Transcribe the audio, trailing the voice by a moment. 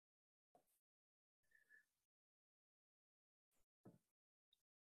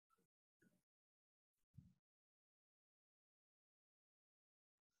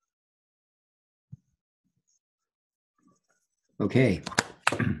Okay.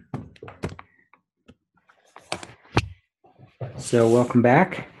 So welcome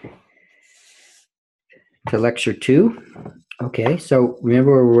back to lecture 2. Okay, so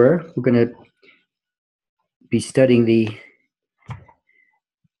remember where we were? We're going to be studying the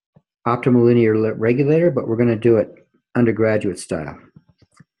optimal linear regulator, but we're going to do it undergraduate style.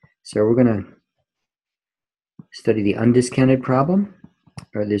 So we're going to study the undiscounted problem,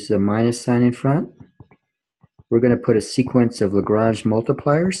 or there's a minus sign in front. We're going to put a sequence of Lagrange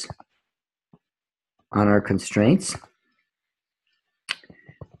multipliers on our constraints.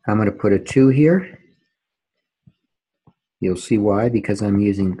 I'm going to put a 2 here. You'll see why, because I'm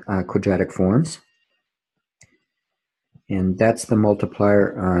using quadratic forms. And that's the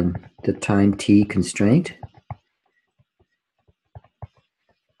multiplier on the time t constraint.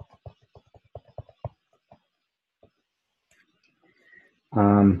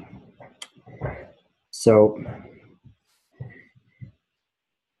 So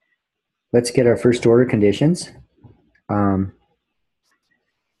let's get our first order conditions.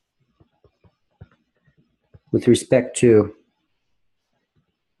 With respect to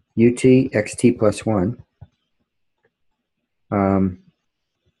ut xt plus 1,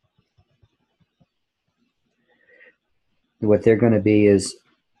 what they're going to be is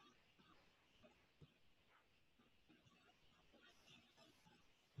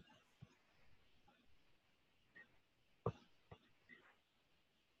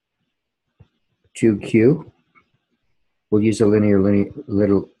q. We'll use a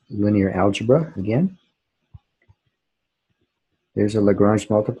linear algebra again. There's a Lagrange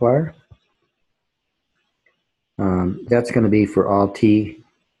multiplier. That's going to be for all t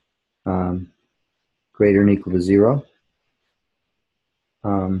greater than or equal to 0.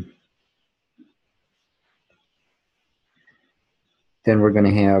 Then we're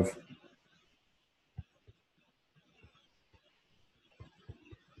going to have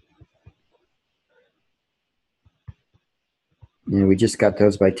we just got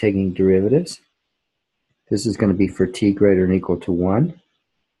those by taking derivatives. This is going to be for t greater than or equal to 1.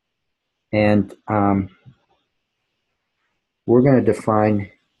 And we're going to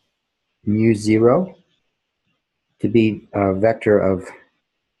define mu 0 to be a vector of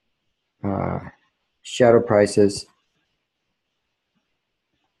shadow prices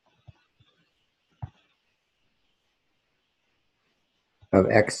of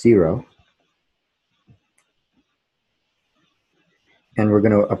x0. And we're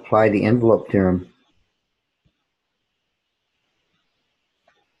going to apply the envelope theorem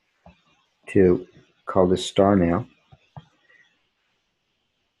to call this star now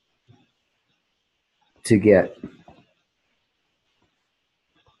to get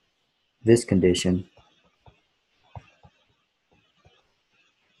this condition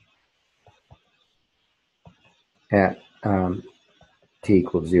at t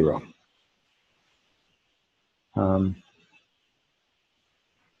equals 0.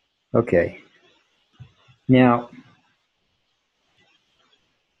 Okay. Now,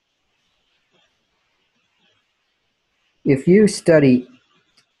 if you study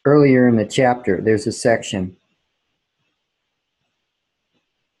earlier in the chapter, there's a section.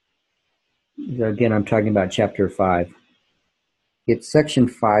 Again, I'm talking about chapter 5. It's section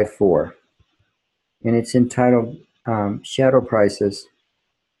 5.4, and it's entitled Shadow Prices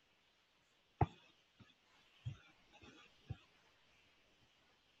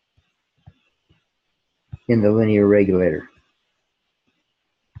in the linear regulator.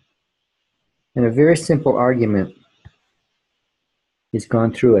 And a very simple argument is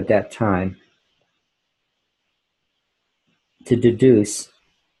gone through at that time to deduce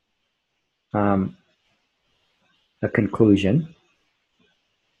a conclusion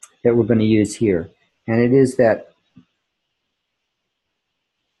that we're going to use here. And it is that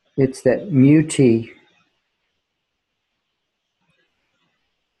it's that mu t,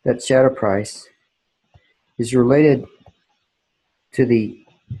 that shadow price, is related to the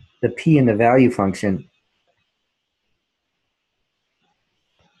p in the value function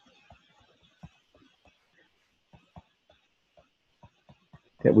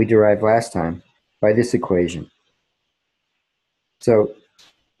that we derived last time by this equation. So,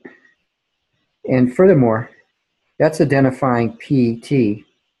 and furthermore, that's identifying pt,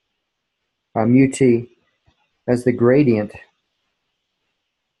 mu t, as the gradient,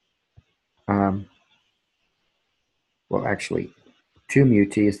 well actually, 2 mu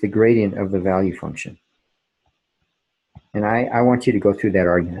t is the gradient of the value function. And I want you to go through that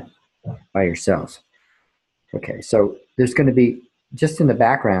argument by yourselves. Okay, so there's going to be, just in the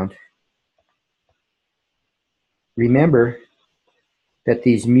background, remember that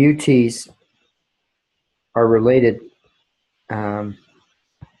these mu t's are related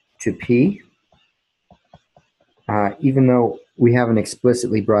to P, even though we haven't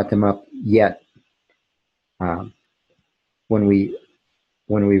explicitly brought them up yet when we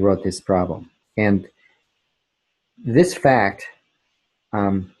wrote this problem. And this fact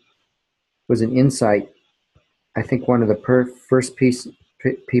was an insight. I think one of the first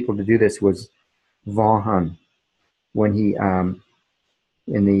people to do this was Vaughan, when he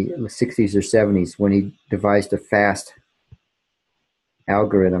in the 60s or 70s, when he devised a fast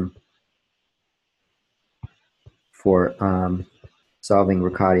algorithm for solving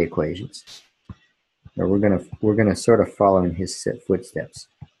Riccati equations. So we're gonna sort of follow in his footsteps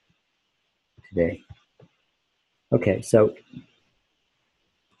today. Okay, so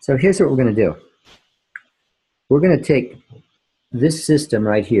here's what we're gonna do. We're gonna take this system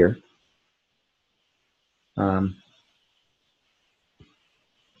right here,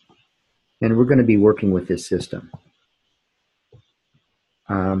 and we're going to be working with this system.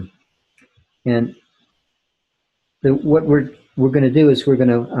 And what we're going to do is we're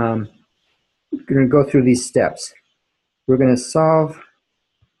going to go through these steps. We're going to solve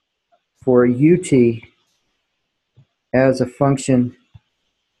for ut as a function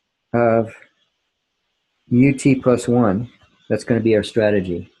of ut plus 1. That's going to be our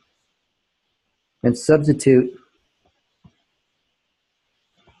strategy. And substitute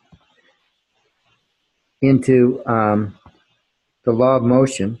into the law of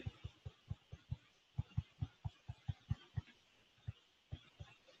motion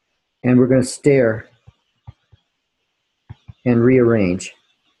and we're going to stare and rearrange.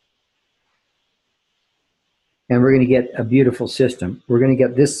 And we're going to get a beautiful system. We're going to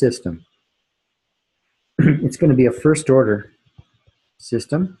get this system. It's going to be a first order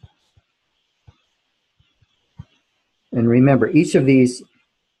system. And remember, each of these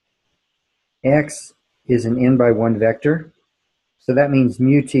x is an n by 1 vector. So that means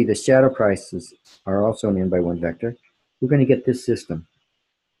mu t, the shadow prices, are also an n by 1 vector. We're going to get this system.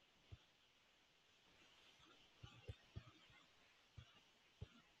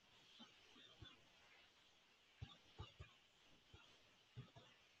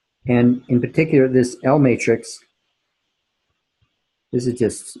 And in particular, this L matrix, this is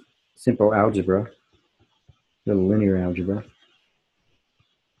just simple algebra, little linear algebra.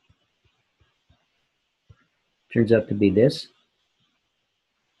 Turns out to be this.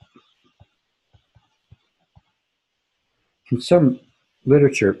 In some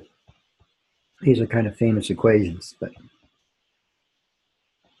literature, these are kind of famous equations, but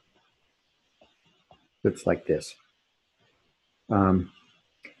looks like this.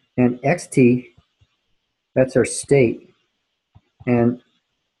 And xt, that's our state, and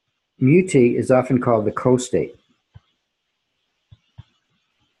mu t is often called the costate.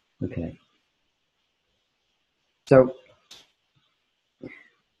 Okay. So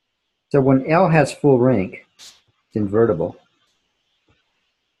when L has full rank, it's invertible,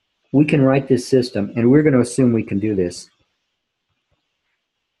 we can write this system, and we're going to assume we can do this.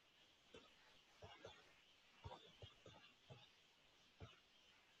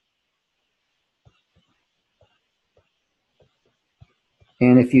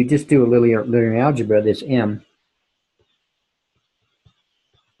 And if you just do a linear algebra, this M,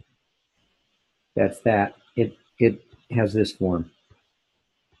 that's that, it has this form.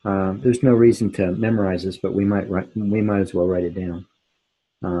 There's no reason to memorize this, but we might as well write it down.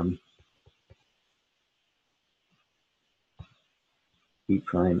 B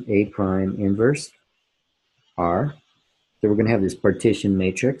prime, A prime inverse, R. So we're going to have this partition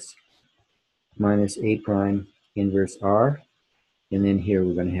matrix minus A prime inverse R. And then here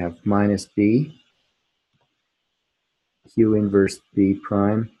we're going to have minus B, Q inverse B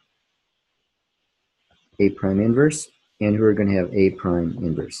prime, A prime inverse, and we're going to have A prime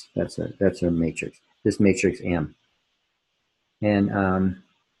inverse. That's our matrix. This matrix M. And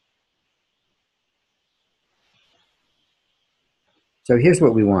so here's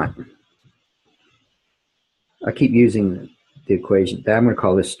what we want. I keep using the equation. I'm going to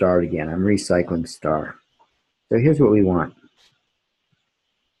call this star again. I'm recycling star. So here's what we want.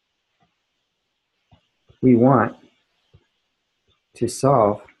 We want to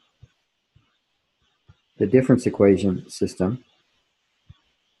solve the difference equation system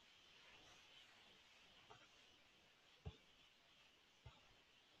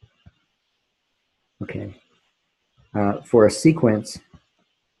for a sequence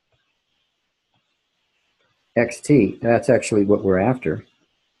xt. That's actually what we're after.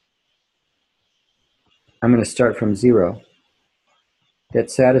 I'm going to start from 0 that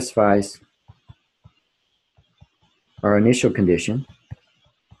satisfies our initial condition.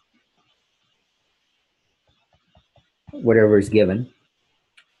 whatever is given.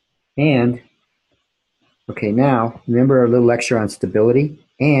 And, okay, now remember our little lecture on stability,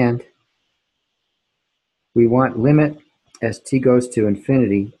 and we want limit as t goes to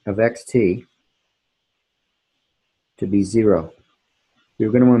infinity of xt to be 0.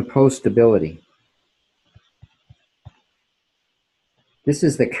 We're going to impose stability. This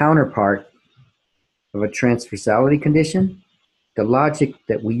is the counterpart of a transversality condition. The logic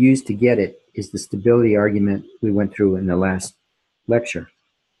that we use to get it is the stability argument we went through in the last lecture.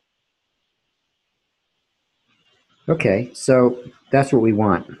 Okay, so that's what we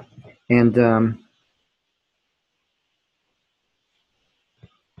want. And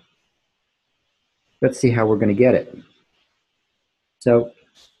let's see how we're going to get it. So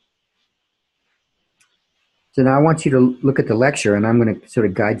now I want you to look at the lecture, and I'm going to sort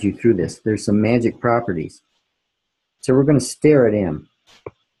of guide you through this. There's some magic properties. So we're going to stare at M.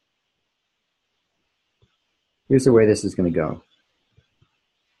 Here's the way this is going to go.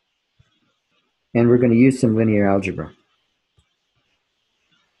 And we're going to use some linear algebra.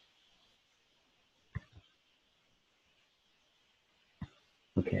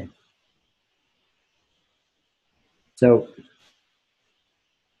 Okay. So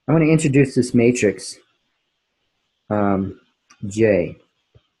I'm going to introduce this matrix J.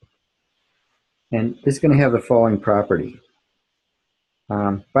 And this is going to have the following property.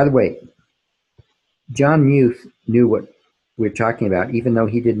 By the way, John Muth knew what we're talking about, even though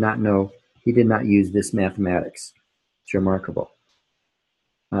he did not use this mathematics. It's remarkable.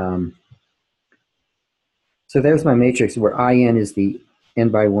 So there's my matrix where IN is the n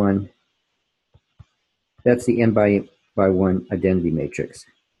by 1. That's the n by 1 identity matrix.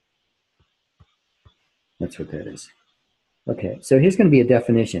 That's what that is. Okay, so here's going to be a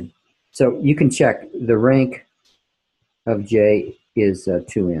definition. So you can check the rank of J is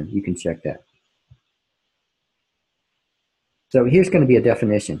 2n. You can check that. So here's going to be a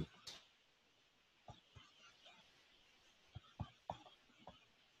definition.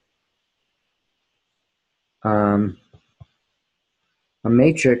 A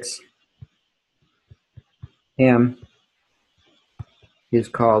matrix M is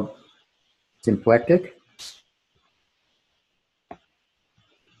called symplectic.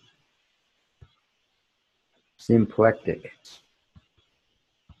 Symplectic.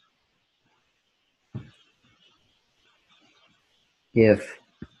 If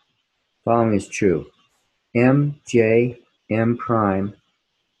following is true: M, J, M prime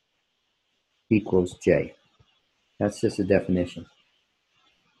equals J. That's just a definition.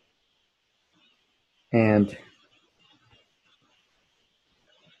 And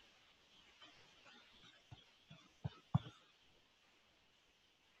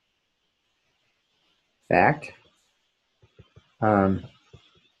fact, the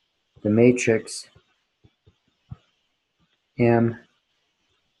matrix M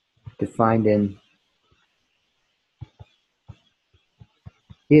defined in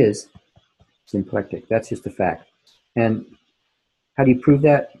is symplectic. That's just a fact. And how do you prove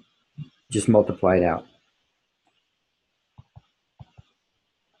that? Just multiply it out.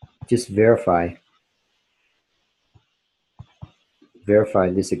 Just verify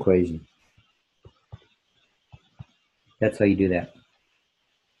this equation. That's how you do that.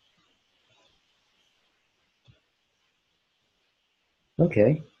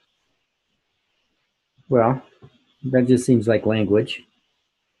 Okay. Well, that just seems like language.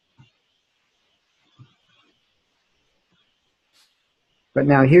 But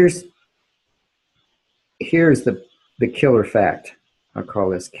now here's the killer fact. I'll call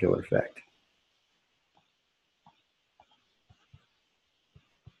this killer fact.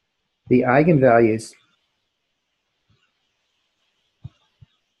 The eigenvalues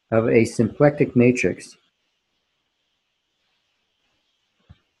of a symplectic matrix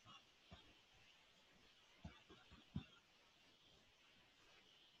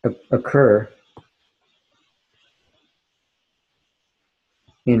occur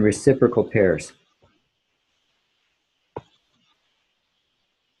in reciprocal pairs.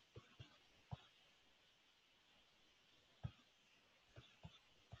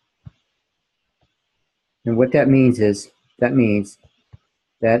 And what that means is,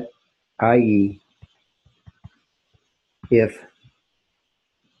 that i.e., if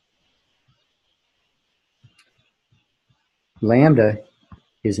lambda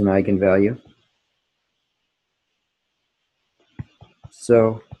is an eigenvalue,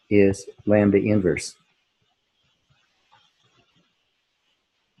 so is lambda inverse.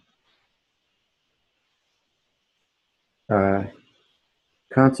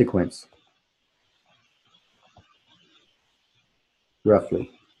 Consequence,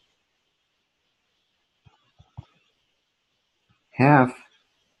 roughly. half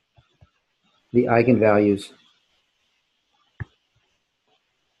the eigenvalues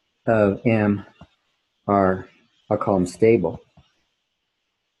of M are, I'll call them stable,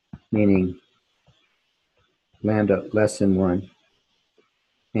 meaning lambda less than 1,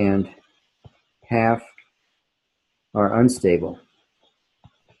 and half are unstable,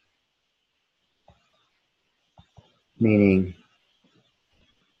 meaning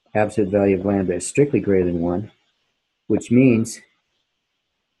absolute value of lambda is strictly greater than 1, which means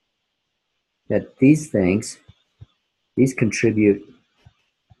that these contribute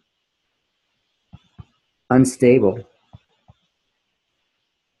unstable,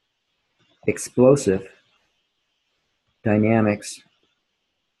 explosive dynamics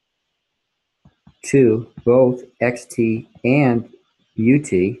to both xt and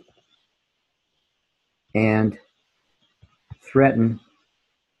ut, and threaten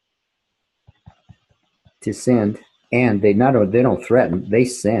to send, and they don't threaten, they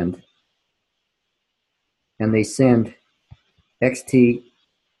send, and they send xt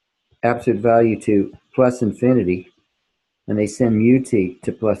absolute value to plus infinity, and they send mu t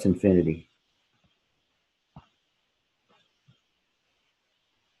to plus infinity.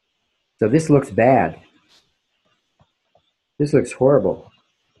 So this looks bad. This looks horrible.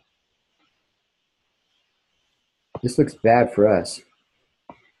 This looks bad for us.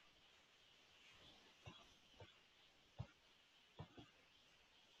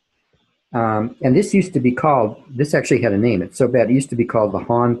 And this used to be called, this actually had a name. It's so bad, it used to be called the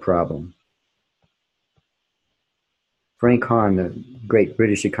Hahn problem. Frank Hahn, the great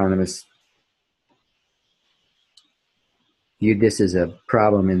British economist, viewed this as a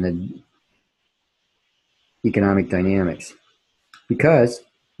problem in the economic dynamics. Because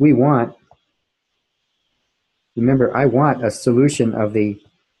we want, remember, I want a solution of the,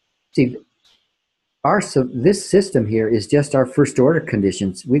 see, this system here is just our first order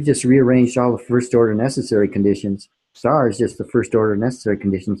conditions. We've just rearranged all the first order necessary conditions. Star is just the first order necessary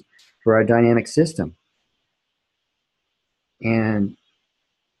conditions for our dynamic system. And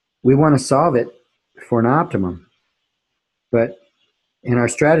we want to solve it for an optimum. But in our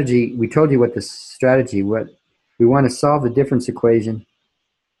strategy, we told you what the strategy, what we want to solve the difference equation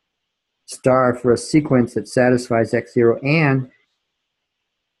star for a sequence that satisfies x0 and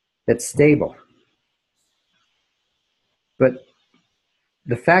that's stable. But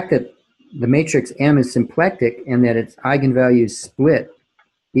the fact that the matrix M is symplectic and that its eigenvalues split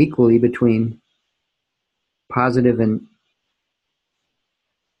equally between positive and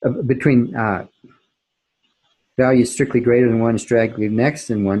between values strictly greater than 1 and strictly next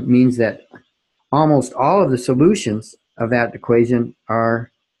than 1 means that almost all of the solutions of that equation are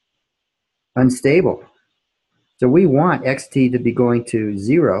unstable. So we want xt to be going to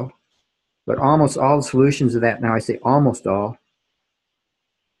 0, but almost all the solutions of that, now I say almost all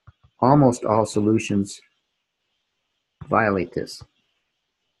solutions violate this.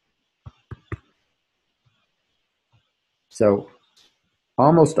 So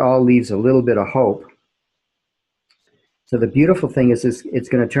almost all leaves a little bit of hope. So the beautiful thing is it's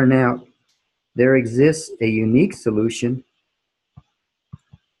going to turn out there exists a unique solution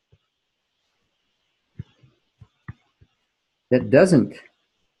that doesn't,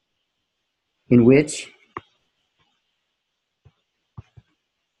 in which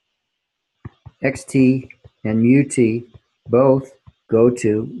xt and mu t both go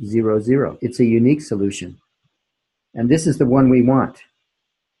to 0, 0. It's a unique solution. And this is the one we want.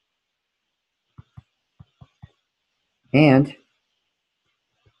 And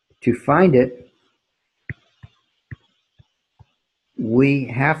to find it, we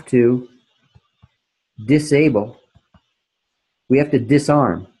have to disable, we have to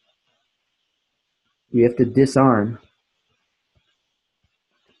disarm. We have to disarm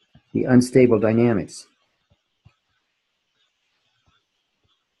the unstable dynamics.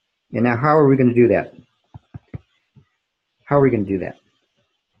 And now how are we going to do that? How are we going to do that?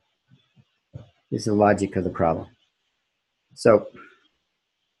 This is the logic of the problem. So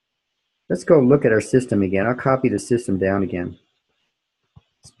let's go look at our system again. I'll copy the system down again.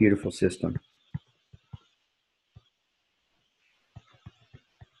 This beautiful system.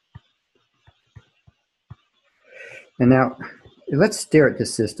 And now let's stare at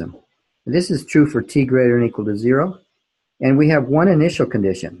this system. This is true for t greater than or equal to 0. And we have one initial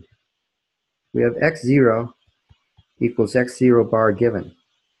condition. We have x0 equals x0 bar given.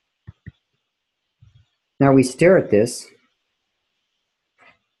 Now we stare at this,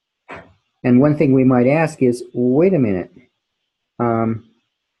 and one thing we might ask is, wait a minute. The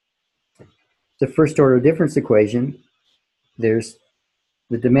first order difference equation, there's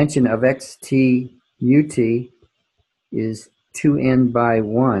the dimension of xt ut is 2n by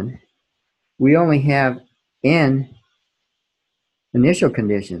 1, we only have n initial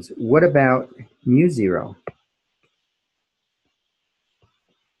conditions. What about mu 0?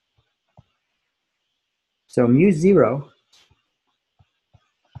 So mu 0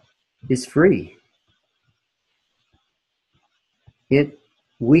 is free.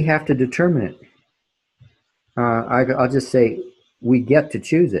 We have to determine it. I'll just say we get to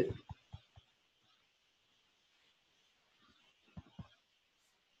choose it.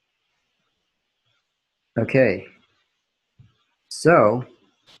 Okay. So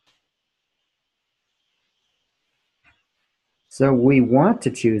we want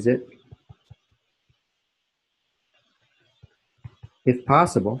to choose it, if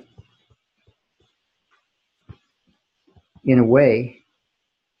possible, in a way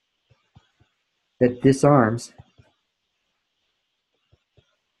that disarms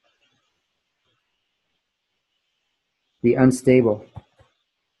the unstable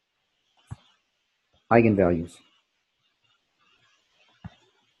eigenvalues.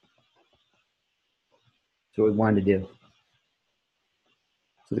 That's what we want to do.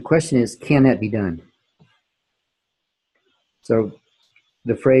 So the question is, can that be done? So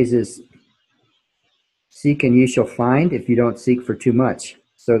the phrase is, seek and you shall find if you don't seek for too much.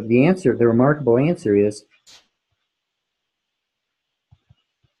 So the answer, the remarkable answer is,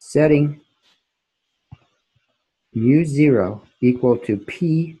 setting mu 0 equal to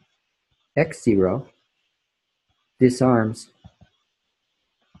p x 0 disarms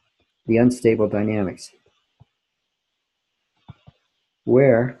the unstable dynamics,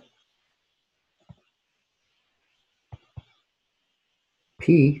 where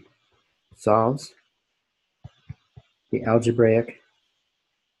P solves the algebraic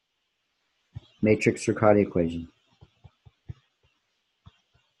matrix Riccati equation.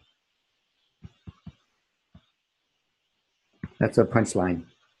 That's our punchline.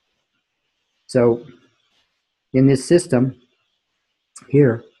 So in this system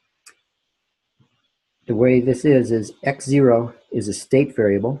here, the way this is x0 is a state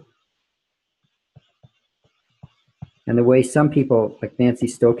variable. And the way some people, like Nancy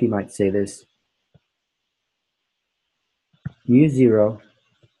Stokey, might say this, mu 0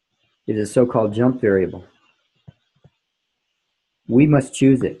 is a so-called jump variable. We must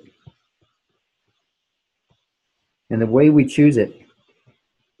choose it. And the way we choose it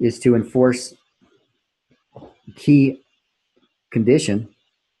is to enforce the key condition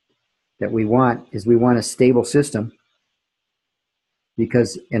that we want a stable system,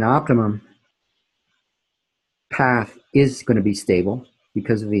 because an optimum path is going to be stable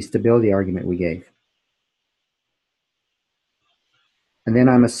because of the stability argument we gave. And then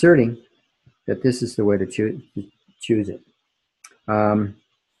I'm asserting that this is the way to choose it. And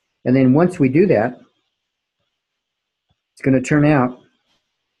then once we do that, it's going to turn out,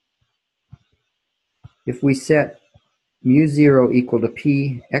 if we set mu 0 equal to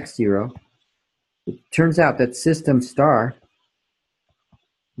p x 0, it turns out that system star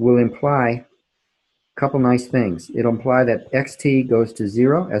will imply a couple nice things. It'll imply that xt goes to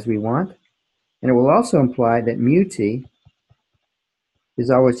 0 as we want, and it will also imply that mu t is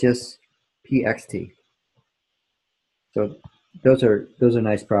always just pxt. So those are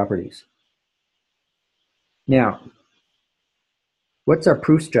nice properties. Now, what's our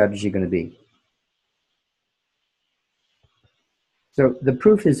proof strategy going to be? So the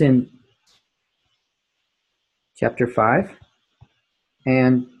proof is in chapter 5,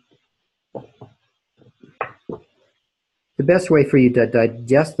 and the best way for you to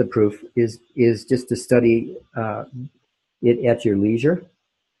digest the proof is just to study it at your leisure.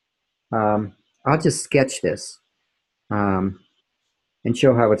 I'll just sketch this and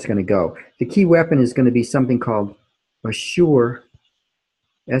show how it's going to go. The key weapon is going to be something called assure,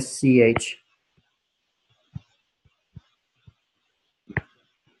 S-C-H,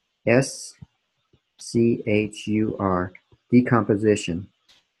 S-C-H-U-R, decomposition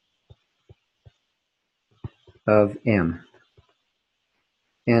of M.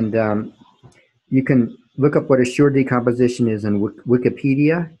 And you can look up what assured decomposition is in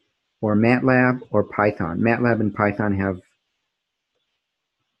Wikipedia or MATLAB or Python. MATLAB and Python have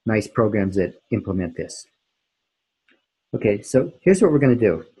nice programs that implement this. Okay, so here's what we're going to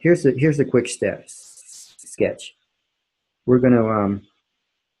do. Here's a quick sketch. We're going to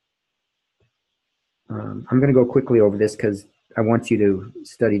I'm going to go quickly over this because I want you to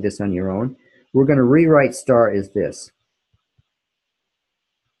study this on your own. We're going to rewrite star as this,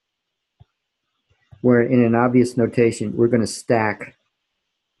 where in an obvious notation, we're going to stack.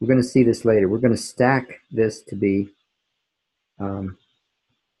 We're going to see this later. We're going to stack this to be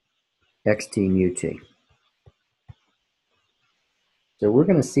xt mu t. So we're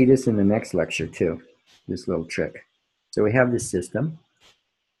going to see this in the next lecture too, this little trick. So we have this system,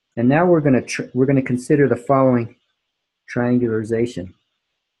 and now we're going to consider the following triangularization.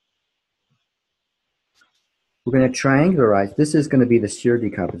 We're going to triangularize. This is going to be the shear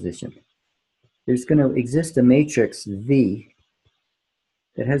decomposition. There's going to exist a matrix V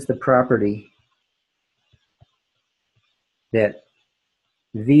that has the property that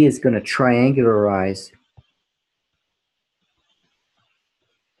V is going to triangularize.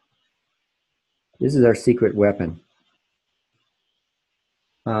 This is our secret weapon.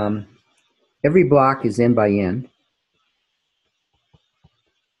 Every block is n by n.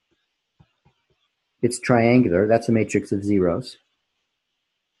 It's triangular. That's a matrix of zeros.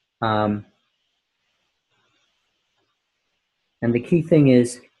 And the key thing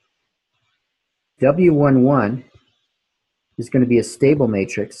is W11 is going to be a stable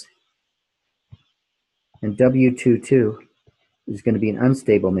matrix, and W22 is going to be an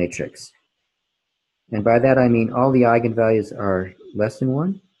unstable matrix. And by that I mean all the eigenvalues are less than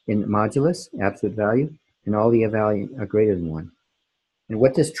 1 in modulus, absolute value, and all the values are greater than 1. And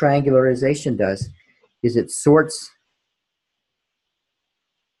what this triangularization does is it sorts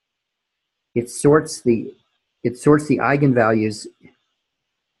the eigenvalues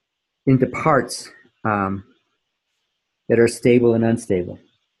into parts that are stable and unstable.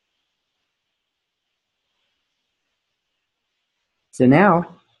 So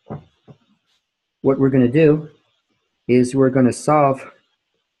now what we're going to do is we're going to solve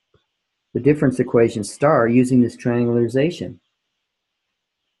the difference equation star using this triangularization.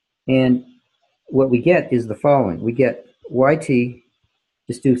 And what we get is the following. We get yt,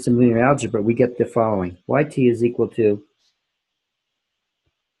 just do some linear algebra, we get the following. Yt is equal to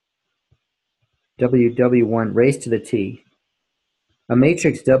w1 raised to the t, a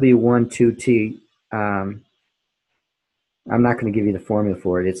matrix w1 2t. I'm not going to give you the formula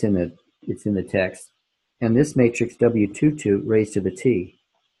for it. It's in the text. And this matrix w22 raised to the t,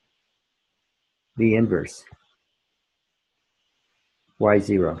 the inverse,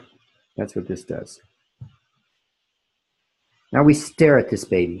 y0. That's what this does. Now we stare at this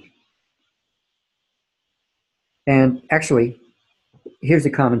baby. And actually, here's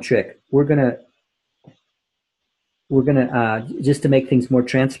a common trick. We're gonna just to make things more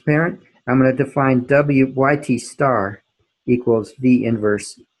transparent, I'm gonna define yt star equals v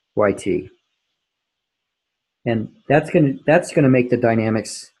inverse yt. And that's gonna make the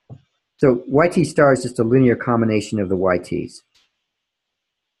dynamics. So yt star is just a linear combination of the yt's,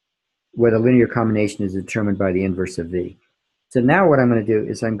 where the linear combination is determined by the inverse of v. So now what I'm going to do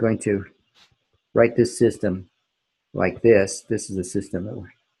is I'm going to write this system like this. This is a system,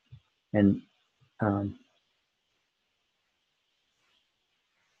 and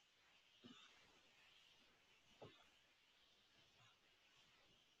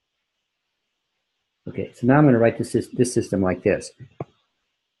okay. So now I'm going to write this system like this: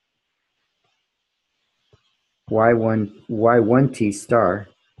 y1 star,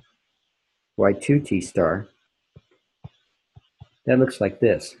 y2 star. That looks like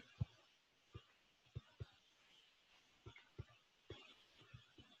this.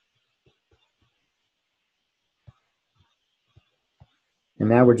 And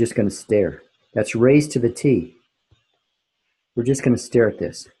now we're just going to stare. That's raised to the t. We're just going to stare at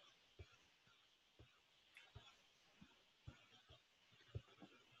this.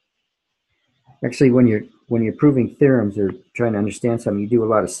 Actually, when you're proving theorems or trying to understand something, you do a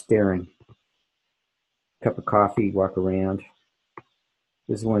lot of staring. Cup of coffee, walk around.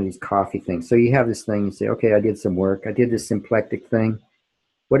 This is one of these coffee things. So you have this thing, you say, okay, I did some work. I did this symplectic thing.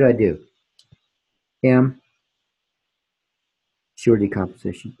 What did I do? M, shear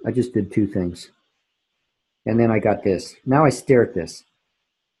decomposition. I just did two things. And then I got this. Now I stare at this.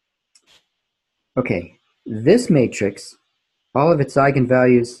 Okay, this matrix, all of its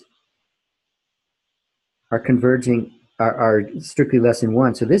eigenvalues are converging, are strictly less than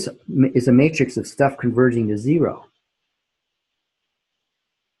 1. So this is a matrix of stuff converging to 0.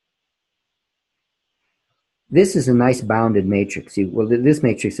 This is a nice bounded matrix. Well, this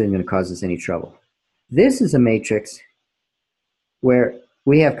matrix isn't going to cause us any trouble. This is a matrix where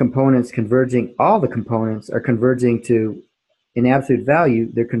we have components converging. All the components are converging to, in absolute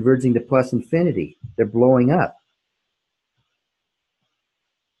value, they're converging to plus infinity. They're blowing up.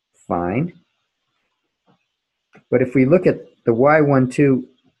 Fine. But if we look at the y12,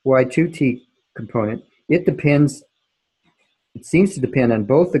 y2t component, it seems to depend on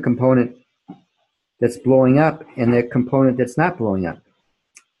both the component that's blowing up and the component that's not blowing up,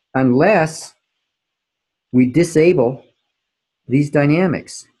 unless we disable these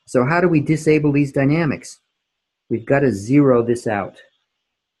dynamics. So how do we disable these dynamics? We've got to zero this out.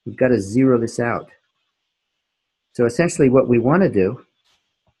 We've got to zero this out. So essentially what we want to do,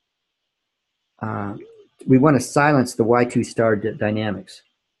 we want to silence the Y2 star dynamics.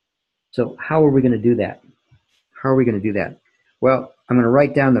 So how are we going to do that? How are we going to do that? Well, I'm going to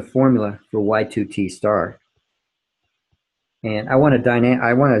write down the formula for Y2T star. And I want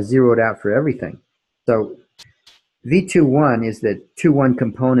to zero it out for everything. So V21 is the 2-1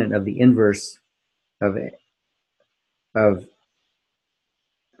 component of the inverse of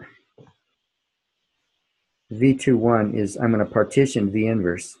V21 is, I'm going to partition V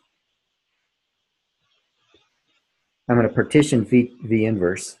inverse. I'm going to partition V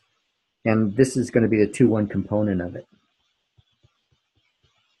inverse. And this is going to be the 2-1 component of it.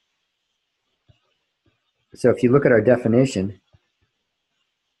 So if you look at our definition,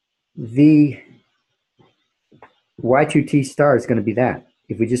 V Y2T star is going to be that.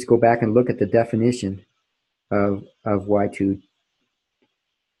 If we just go back and look at the definition of Y2,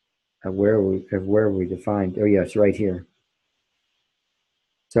 where we defined, oh yeah, it's right here.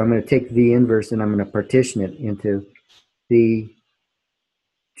 So I'm going to take V inverse and I'm going to partition it into V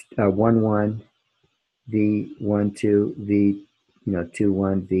 1 1, V 1 2, V 2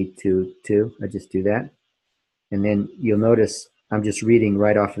 1, V 2 2. I just do that, and then you'll notice I'm just reading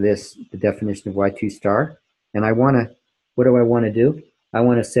right off of this the definition of Y2 star, and I want to. What do I want to do? I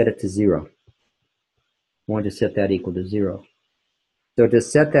want to set it to 0. I want to set that equal to 0. So to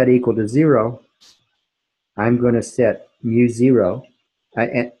set that equal to 0, I'm going to set mu 0.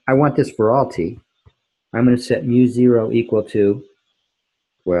 I want this for all t. I'm going to set mu 0 equal to,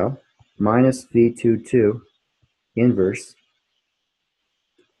 well, minus V22 inverse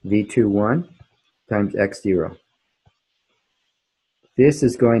V21 times x0. This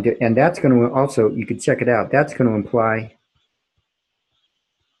is going to, and that's going to also, you can check it out, that's going to imply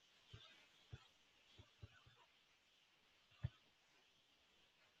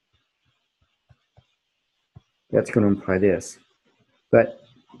this. But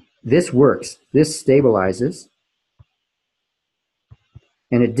this works. This stabilizes,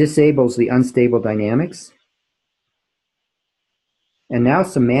 and it disables the unstable dynamics. And now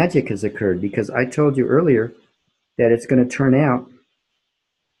some magic has occurred, because I told you earlier that it's going to turn out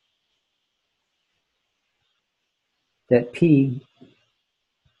that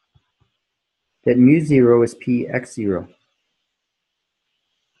mu 0 is P x0.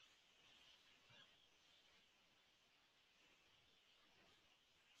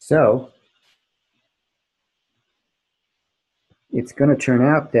 So it's going to turn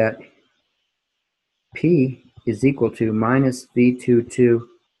out that P is equal to minus V22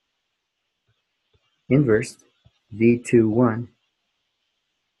 inverse V21.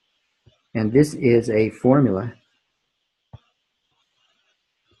 And this is a formula.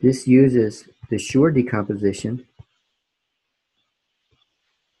 This uses the Schur decomposition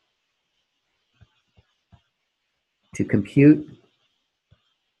to compute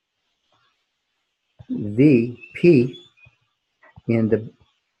P in the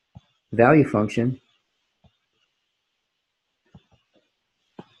value function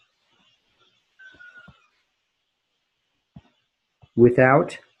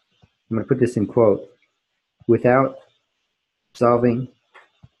without, I'm going to put this in quote, without solving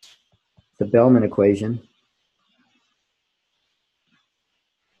the Bellman equation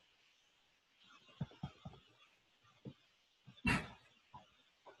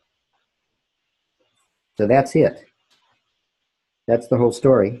So that's it. That's the whole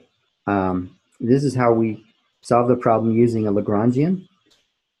story. This is how we solve the problem using a Lagrangian,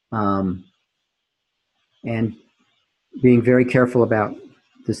 and being very careful about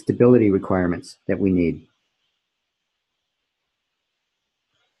the stability requirements that we need.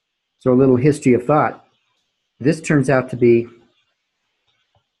 So a little history of thought. This turns out to be,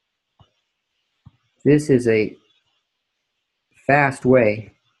 this is a fast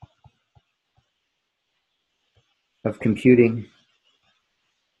way of computing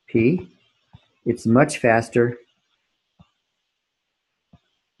P. It's much faster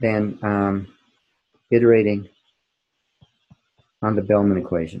than iterating on the Bellman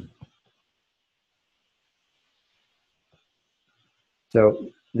equation. So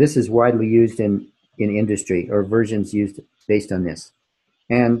this is widely used in industry, or versions used based on this.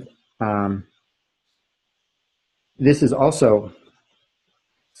 And this is also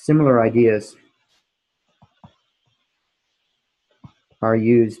similar ideas are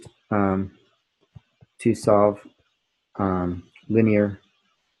used to solve linear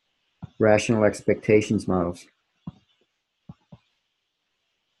rational expectations models,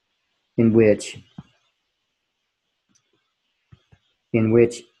 in which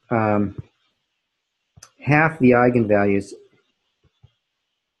half the eigenvalues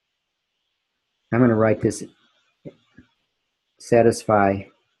I'm going to write this satisfy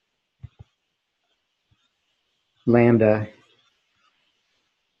lambda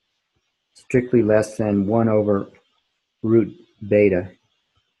strictly less than 1 over root beta,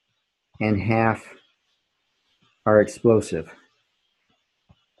 and half are explosive.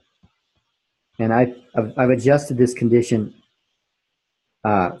 And I've adjusted this condition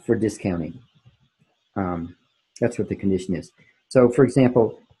for discounting. That's what the condition is. So, for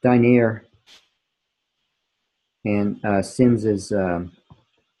example, Dynair and Sims's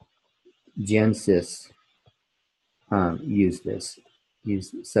GenSys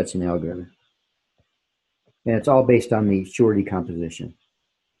use such an algorithm. And it's all based on the Shor decomposition.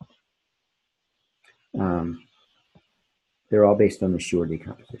 They're all based on the Shor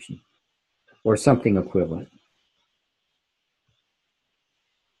decomposition, or something equivalent.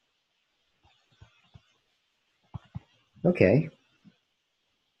 Okay.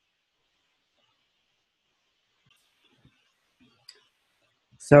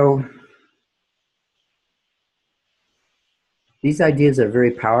 So these ideas are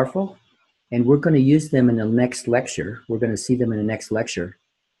very powerful, and we're going to use them in the next lecture. We're going to see them in the next lecture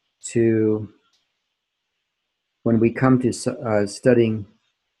to, when we come to studying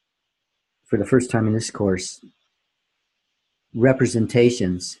for the first time in this course,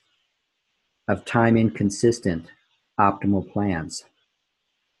 representations of time inconsistent optimal plans.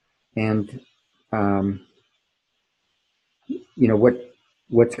 And you know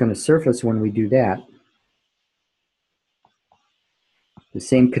what's going to surface when we do that, the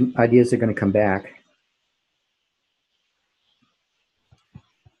same ideas are going to come back.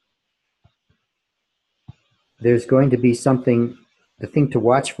 There's going to be something, the thing to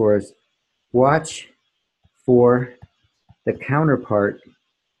watch for is watch for the counterpart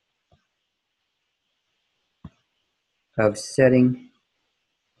of setting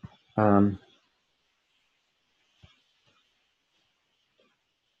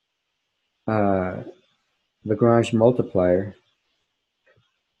Lagrange multiplier,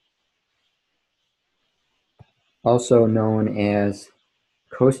 also known as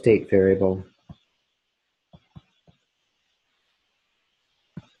costate variable,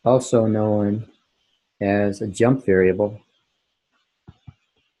 also known as a jump variable,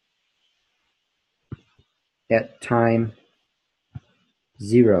 at time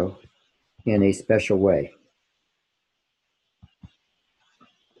 0 in a special way.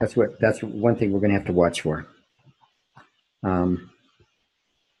 That's one thing we're going to have to watch for.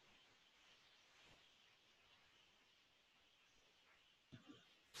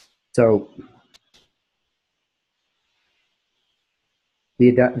 So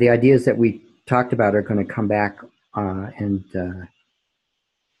the ideas that we talked about are going to come back and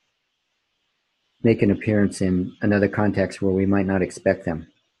make an appearance in another context where we might not expect them.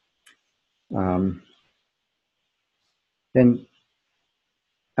 Then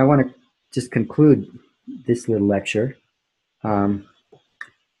I want to just conclude this little lecture by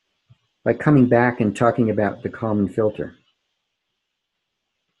coming back and talking about the Kalman filter.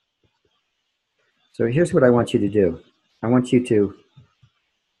 So here's what I want you to do. I want you to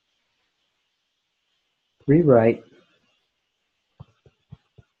rewrite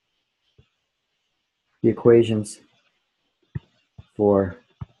the equations for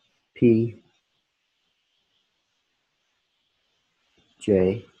P,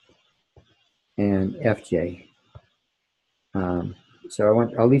 J, and Fj.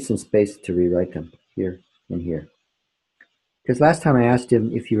 So I'll leave some space to rewrite them here and here. Because last time I asked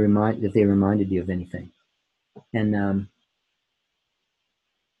him if they reminded you of anything, and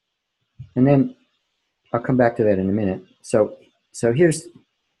then I'll come back to that in a minute. So here's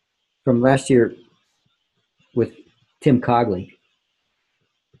from last year with Tim Cogley.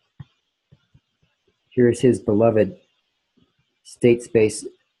 Here's his beloved state space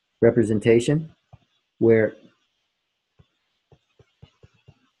representation, where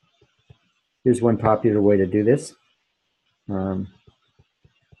here's one popular way to do this.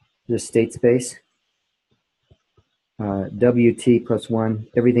 This state space, Wt plus 1,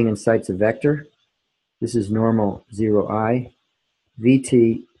 everything in sight's a vector. This is normal 0i.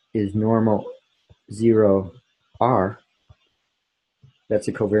 Vt is normal 0r. That's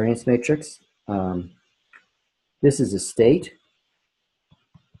a covariance matrix. This is a state.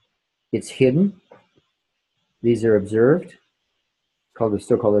 It's hidden. These are observed, called the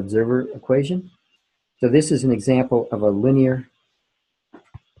so-called observer equation. So this is an example of a linear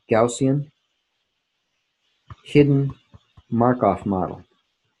Gaussian hidden Markov model.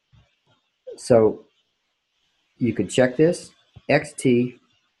 So you could check this. Xt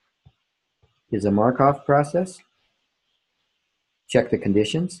is a Markov process. Check the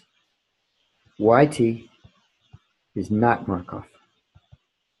conditions. yt is not Markov.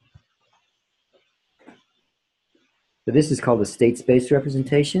 So this is called a state space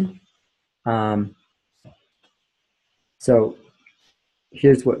representation. So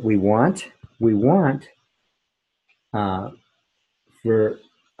here's what we want. We want, for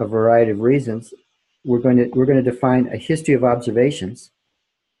a variety of reasons, we're going to define a history of observations.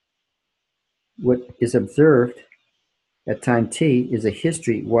 What is observed at time t is a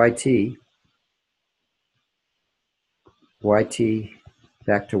history yt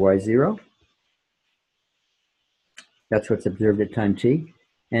back to y0. That's what's observed at time t.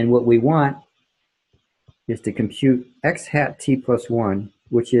 And what we want is to compute x hat t plus 1,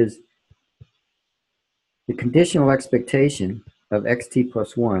 which is the conditional expectation of xt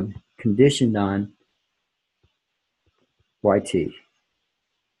plus 1 conditioned on yt.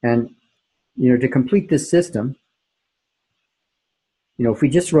 And, to complete this system, if we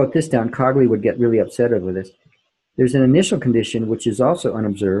just wrote this down, Cogley would get really upset over this. There's an initial condition which is also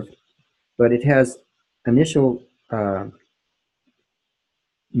unobserved, but it has initial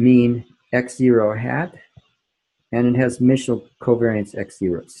mean x0 hat, and it has initial covariance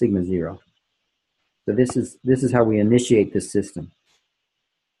x0, sigma 0. So this is how we initiate this system.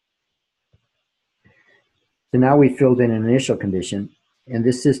 So now we filled in an initial condition, and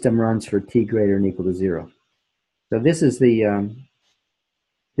this system runs for t greater than or equal to 0. So this is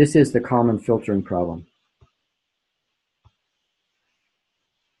the Kalman filtering problem.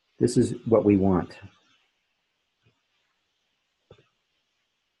 This is what we want,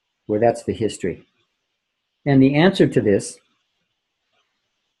 where that's the history. And the answer to this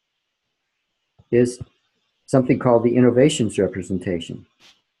is something called the innovations representation.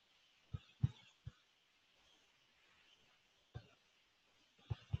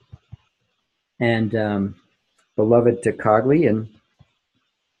 And beloved to Cogley and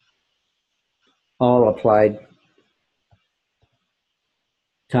all applied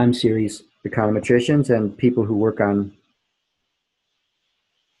time series econometricians and people who work on,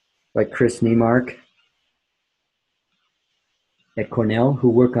 like Chris Niemark at Cornell, who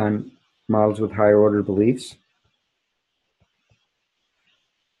work on models with higher order beliefs.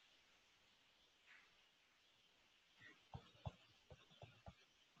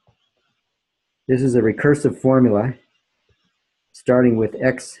 This is a recursive formula starting with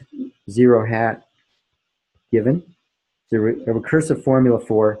x0 hat given. It's a recursive formula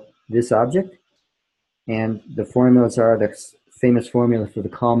for this object. And the formulas are the famous formula for the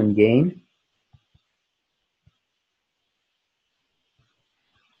Kalman gain.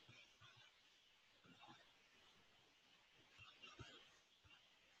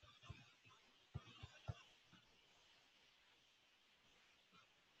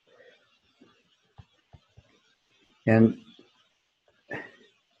 And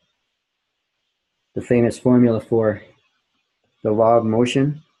the famous formula for the law of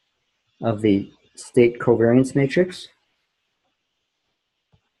motion of the state covariance matrix.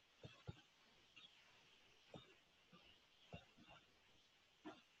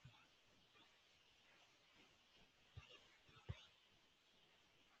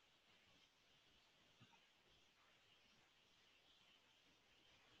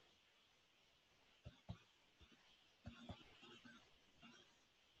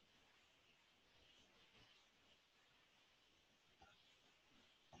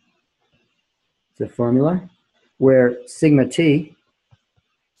 It's a formula where sigma t,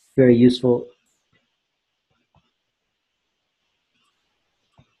 very useful.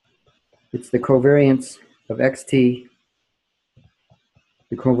 It's the covariance of xt,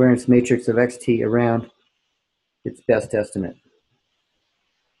 the covariance matrix of xt around its best estimate.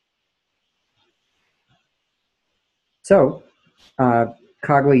 So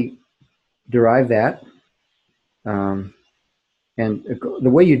Cogley derived that. And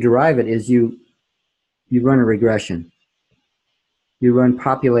the way you derive it is you run a regression. You run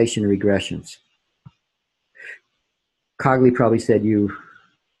population regressions. Cogley probably said you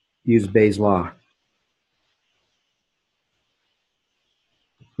use Bayes' law.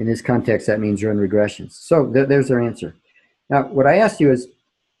 In this context, that means run regressions. So there's our answer. Now, what I asked you is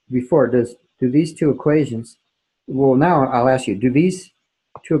before, do these two equations, well, now I'll ask you, do these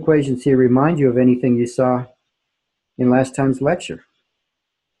two equations here remind you of anything you saw in last time's lecture?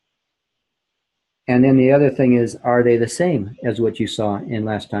 And then the other thing is, are they the same as what you saw in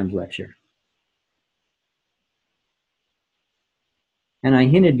last time's lecture? And I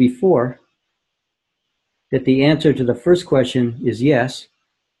hinted before that the answer to the first question is yes,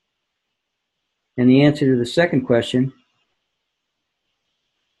 and the answer to the second question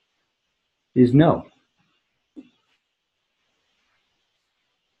is no.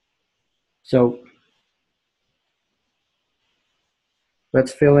 So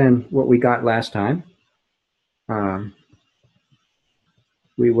let's fill in what we got last time.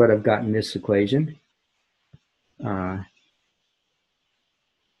 We would have gotten this equation.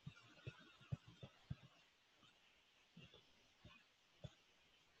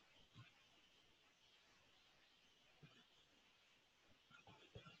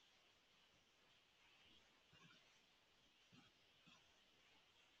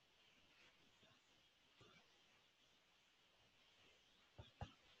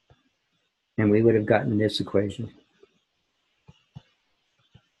 And we would have gotten this equation.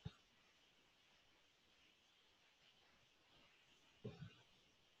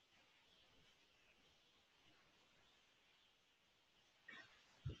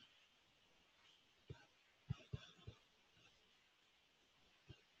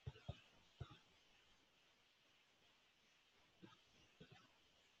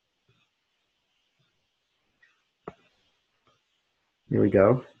 Here we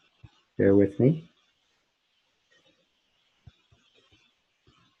go. Bear with me.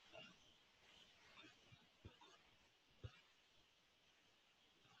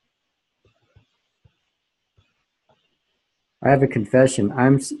 I have a confession.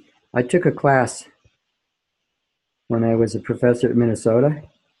 I took a class when I was a professor at Minnesota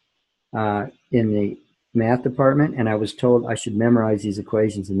in the math department, and I was told I should memorize these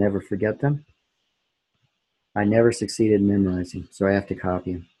equations and never forget them. I never succeeded in memorizing, so I have to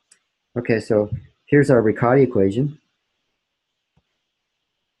copy them. Okay, so here's our Riccati equation.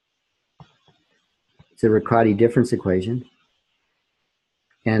 It's a Riccati difference equation.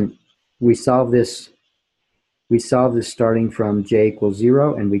 And we solve this starting from j equals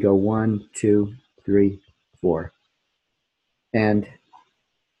 0, and we go 1, 2, 3, 4. And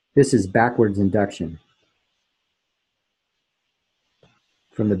this is backwards induction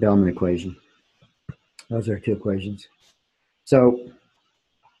from the Bellman equation. Those are two equations. So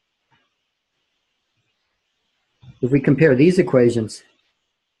if we compare these equations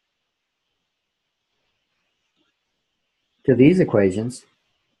to these equations,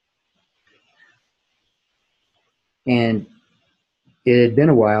 and it had been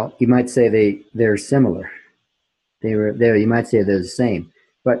a while, you might say they're similar. You might say they're the same.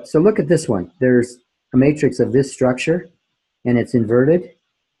 But so look at this one. There's a matrix of this structure, and it's inverted,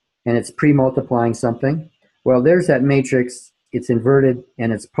 and it's pre-multiplying something. Well, there's that matrix. It's inverted,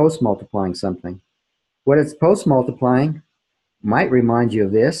 and it's post-multiplying something. What it's post-multiplying might remind you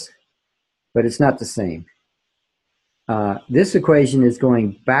of this, but it's not the same. This equation is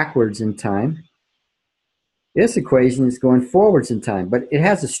going backwards in time. This equation is going forwards in time, but it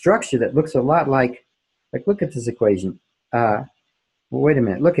has a structure that looks a lot like look at this equation. Well, wait a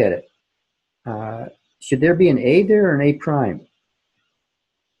minute, look at it. Should there be an A there or an A prime?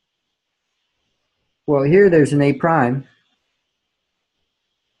 Well, here there's an A prime,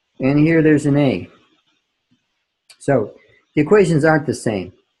 and here there's an A. So the equations aren't the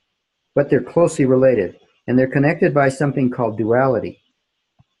same, but they're closely related, and they're connected by something called duality.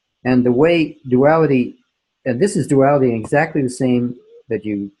 And the way duality, and this is duality exactly the same that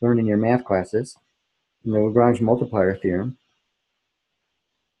you learned in your math classes, in the Lagrangian multiplier theorem.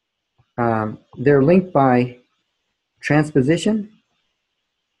 They're linked by transposition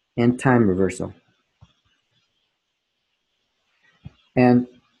and time reversal. And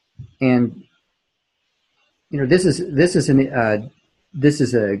you know, this is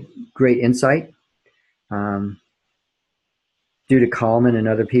a great insight due to Kalman and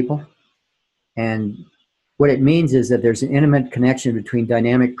other people. And what it means is that there's an intimate connection between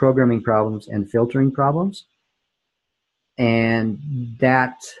dynamic programming problems and filtering problems. And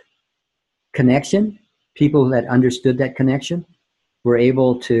that connection, people that understood that connection, were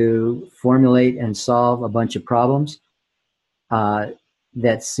able to formulate and solve a bunch of problems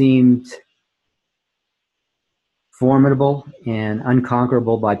that seemed formidable and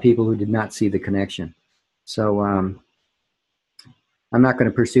unconquerable by people who did not see the connection. So I'm not going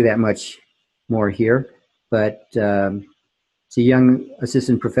to pursue that much more here, but it's a young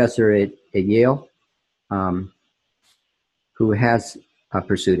assistant professor at Yale who has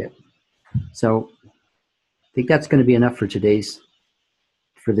pursued it. So I think that's going to be enough for this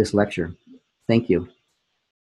lecture. Thank you.